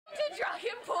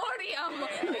Dragapodium.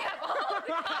 We have all the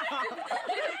costumes.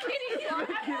 Little kitty.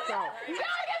 Dragapodium.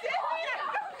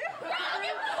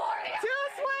 Dragapodium. 2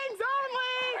 swings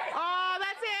only. Oh,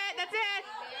 that's it. That's it.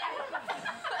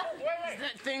 Is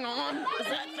that thing on? Is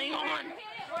that thing on?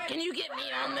 Can you get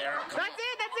me on there? That's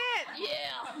it. That's it.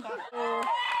 Yeah.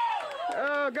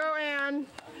 Oh, go Ann.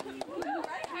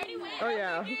 Oh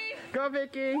yeah. Go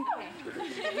Vicky.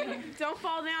 Don't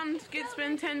fall down. Get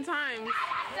spin 10 times.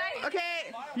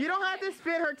 Okay, you don't have to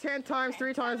spin her 10 times.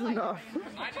 3 times is enough.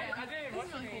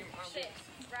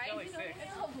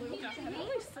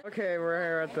 Okay, we're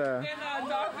here at the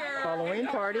Halloween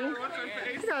party.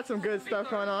 We got some good stuff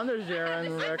going on. There's Jara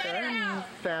and Rebecca and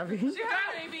Fabi. She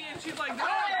had a baby and she's like, no.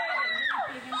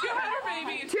 She had her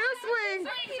baby. 2 swings.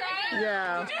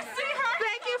 Yeah. Did you see her?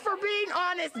 Thank you for being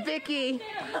honest, Vicky. 3,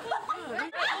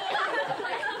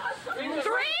 4,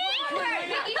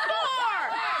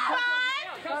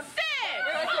 5, 6.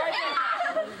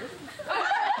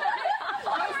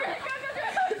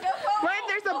 Wait,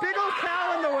 there's a big old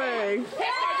cow in the way.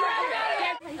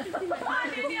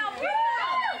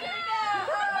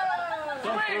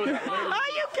 Oh,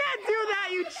 you can't do that,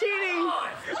 you cheating.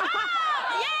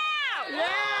 Yeah.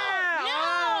 Yeah.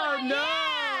 Oh, no.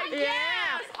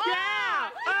 Yeah.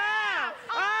 Yeah.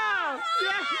 Oh.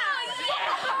 Yeah.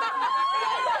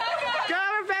 Go,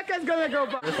 Rebecca's gonna go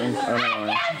by.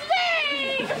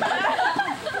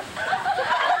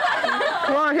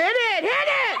 Come on, hit it. Hit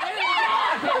it.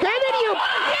 Hit it, you. Yeah.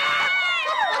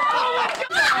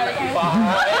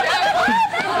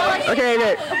 Okay,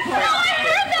 Nick.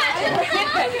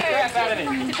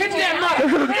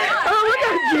 Oh, look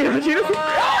at Gina. Gina.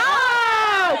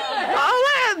 Oh!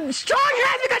 Oh, man. Strong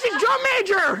hands because she's drum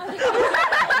major.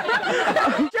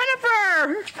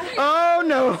 Jennifer. Oh,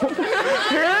 no.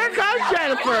 Here comes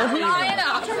Jennifer.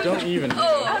 Don't even.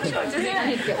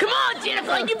 Come on,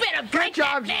 Jennifer. You better break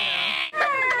job. that.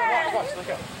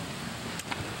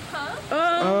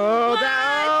 Oh,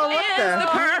 that. Oh, what the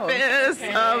Purpose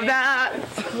of that.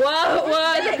 What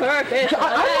was the purpose of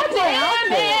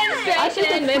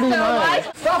demonstration, Mr. White?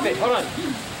 Stop it. Hold on.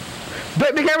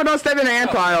 But be careful, don't step in the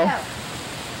ant pile.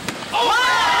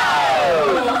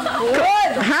 Oh!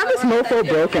 Good! Have this mofo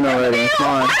broken already. Come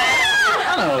on.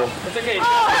 Oh. It's okay. Oh.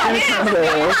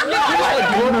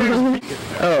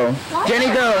 Jenny,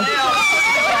 go.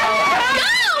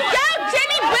 Go,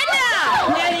 Jenny Brenda!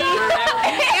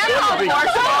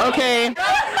 Okay.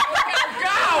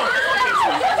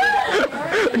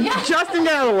 Justin,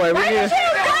 get out of the way. Come on,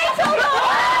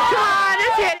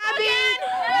 let's hit.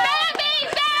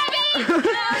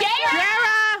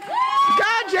 Jara!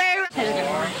 Go, Jara!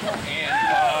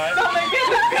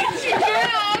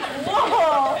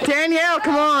 Danielle,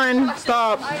 come on.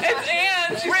 Stop. It's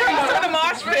Ann. She's trying to start a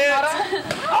mosh pit.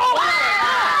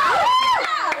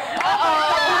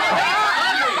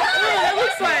 It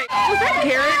looks like. Was that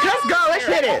Garrett? Just go. Let's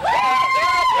hit it.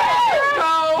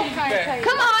 Go.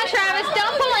 Come on, Travis.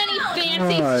 Don't pull any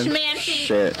fancy schmancy.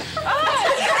 Shit.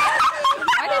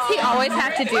 Why does he always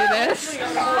have to do this?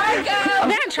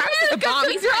 Man, Travis is the bomb.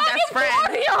 He's my best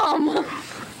friend.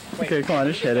 Okay, come on.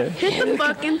 Just hit it. Hit the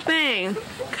fucking thing.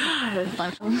 God.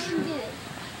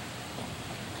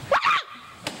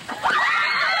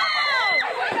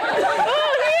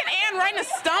 Oh, he hit Ann right in the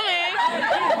stomach.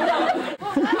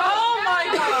 Oh my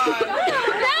God.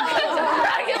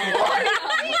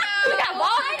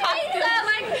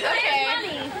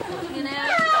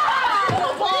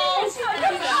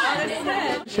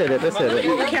 Just hit it. Let's hit it.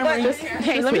 The camera.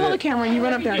 Hey, let me hold the camera and you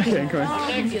run up there. Okay, come on.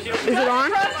 Is it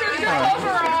on? Look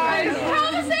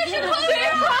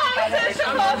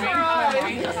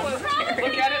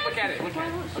at it.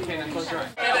 Okay, now close your eyes.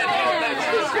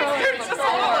 It's just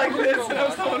all like this and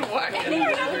I'm so whack. Yay,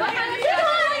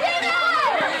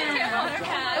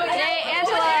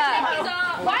 Angela!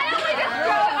 Why don't we just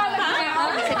throw it on the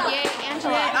ground? Yay,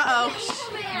 Angela. Uh-oh.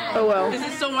 Oh, well. Is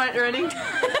it still wet already?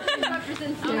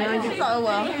 Oh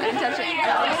well. I didn't touch it.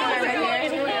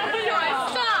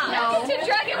 Stop! No. To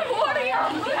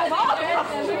Dragapodium!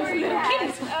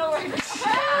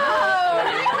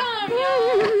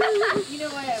 You know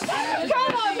what?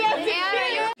 Come on, Bessie!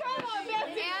 Come on,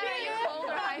 Bessie!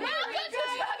 Welcome to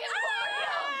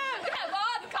Dragapodium! We have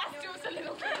all the costumes a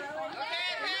little bit.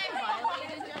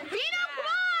 Pino, come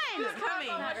on! Who's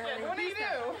coming? What do you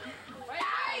do?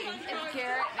 It's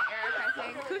Garrett and Eric, I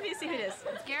think. Who do you see who it is?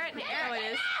 It's Garrett and Eric. Oh, it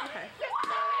is? Okay.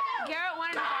 Garrett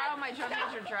wanted to borrow my drum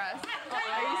major dress.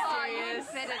 Are you serious?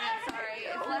 Fit in it, sorry.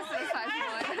 It's less than a size 1.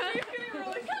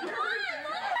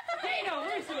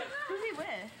 Who's he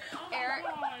with? Eric.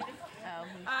 What are they?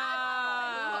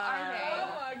 Oh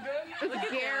my goodness. Look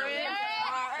at Garrett.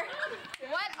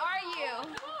 What are you?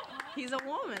 He's a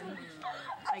woman,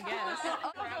 I guess.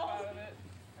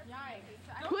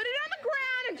 Put it on the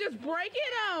ground and just break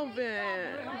it open.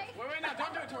 Wait, now,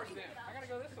 don't do it towards them. I gotta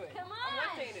go this way. Come on. I'm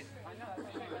left-handed. I know,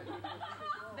 that's what I'm saying.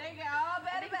 There you go. Oh,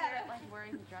 better. Like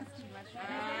wearing the dress too much.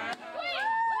 Yeah.